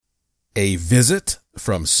A Visit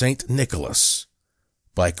from St. Nicholas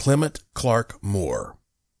by Clement Clark Moore.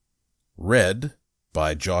 Read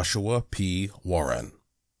by Joshua P. Warren.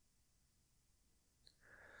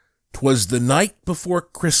 'Twas the night before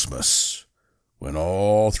Christmas, when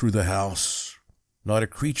all through the house not a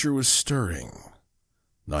creature was stirring,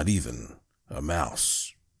 not even a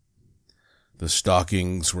mouse. The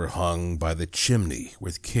stockings were hung by the chimney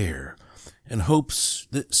with care, in hopes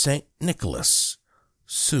that St. Nicholas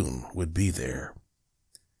soon would be there.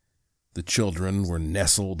 The children were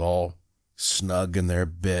nestled all snug in their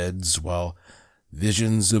beds, while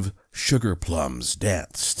visions of sugar plums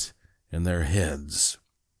danced in their heads.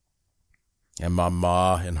 And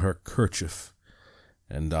Mamma in her kerchief,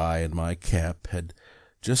 and I in my cap, had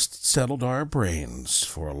just settled our brains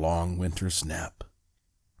for a long winter's nap,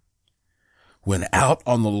 when out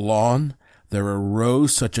on the lawn there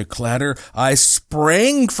arose such a clatter, I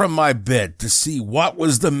sprang from my bed to see what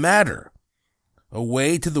was the matter.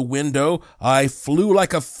 Away to the window I flew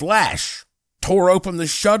like a flash, tore open the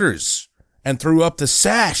shutters, and threw up the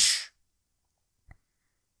sash.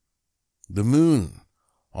 The moon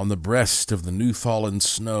on the breast of the new-fallen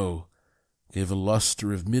snow gave a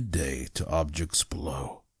luster of midday to objects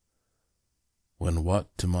below, when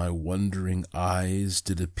what to my wondering eyes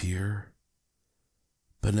did appear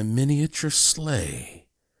but a miniature sleigh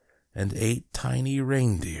and 8 tiny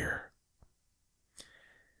reindeer,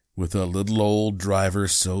 with a little old driver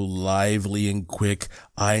so lively and quick,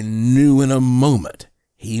 I knew in a moment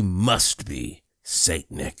he must be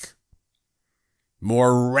Saint Nick.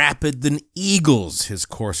 More rapid than eagles his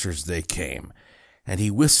coursers they came, and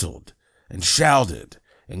he whistled and shouted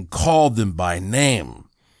and called them by name.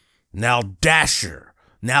 Now Dasher,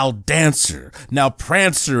 now Dancer, now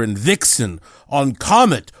Prancer and Vixen, on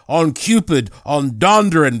Comet, on Cupid, on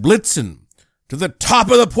Donder and Blitzen, to the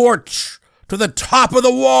top of the porch, to the top of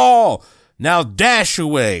the wall, now dash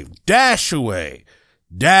away, dash away,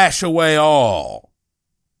 dash away all.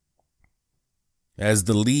 As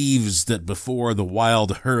the leaves that before the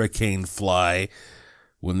wild hurricane fly,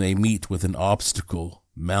 when they meet with an obstacle,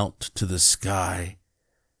 mount to the sky,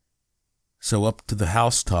 so up to the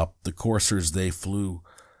housetop the coursers they flew,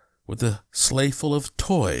 with a sleigh full of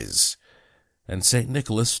toys, and St.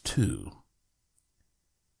 Nicholas too.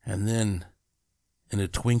 And then, in a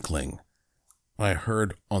twinkling, I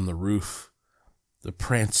heard on the roof the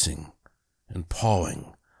prancing and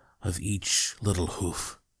pawing of each little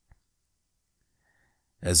hoof.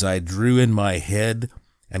 As I drew in my head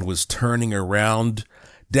and was turning around,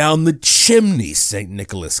 down the chimney St.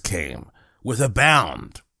 Nicholas came with a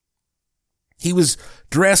bound. He was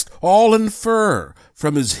dressed all in fur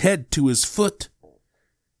from his head to his foot,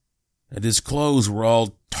 and his clothes were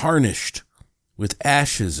all tarnished with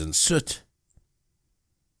ashes and soot.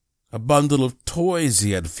 A bundle of toys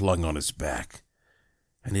he had flung on his back,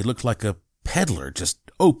 and he looked like a peddler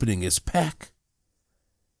just opening his pack.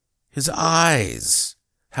 His eyes,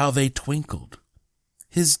 how they twinkled.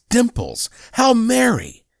 His dimples, how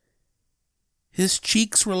merry. His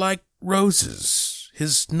cheeks were like roses,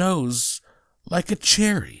 his nose like a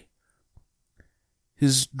cherry.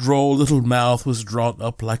 His droll little mouth was drawn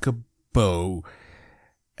up like a bow,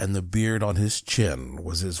 and the beard on his chin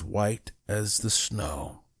was as white as the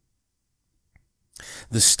snow.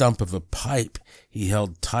 The stump of a pipe he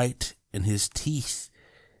held tight in his teeth,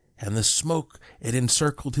 and the smoke it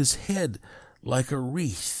encircled his head like a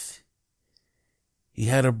wreath. He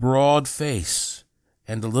had a broad face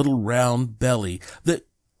and a little round belly that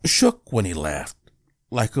shook when he laughed,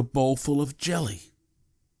 like a bowl full of jelly.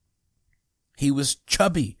 He was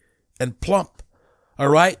chubby and plump, a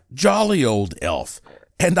right jolly old elf,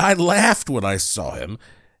 and I laughed when I saw him,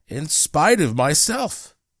 in spite of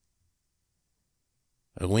myself.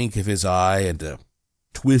 A wink of his eye and a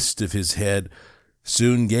twist of his head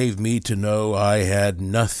soon gave me to know I had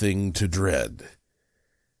nothing to dread.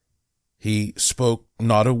 He spoke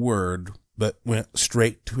not a word, but went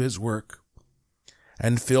straight to his work,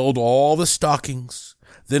 and filled all the stockings,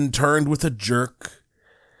 then turned with a jerk,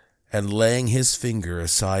 and laying his finger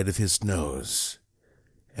aside of his nose,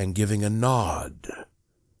 and giving a nod,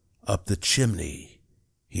 up the chimney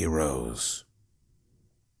he rose.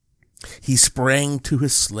 He sprang to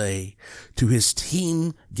his sleigh, to his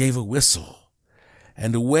team gave a whistle,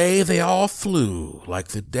 and away they all flew like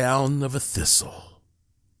the down of a thistle.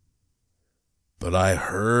 But I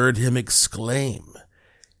heard him exclaim,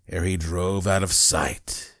 ere he drove out of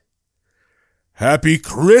sight, "Happy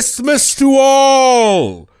Christmas to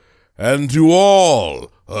all, and to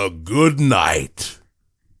all a good night."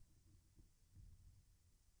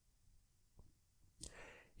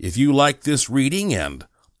 If you like this reading and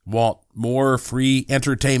want more free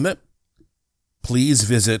entertainment, please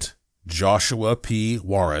visit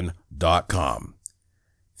joshuapwarren.com.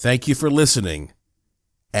 Thank you for listening,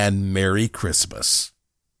 and Merry Christmas.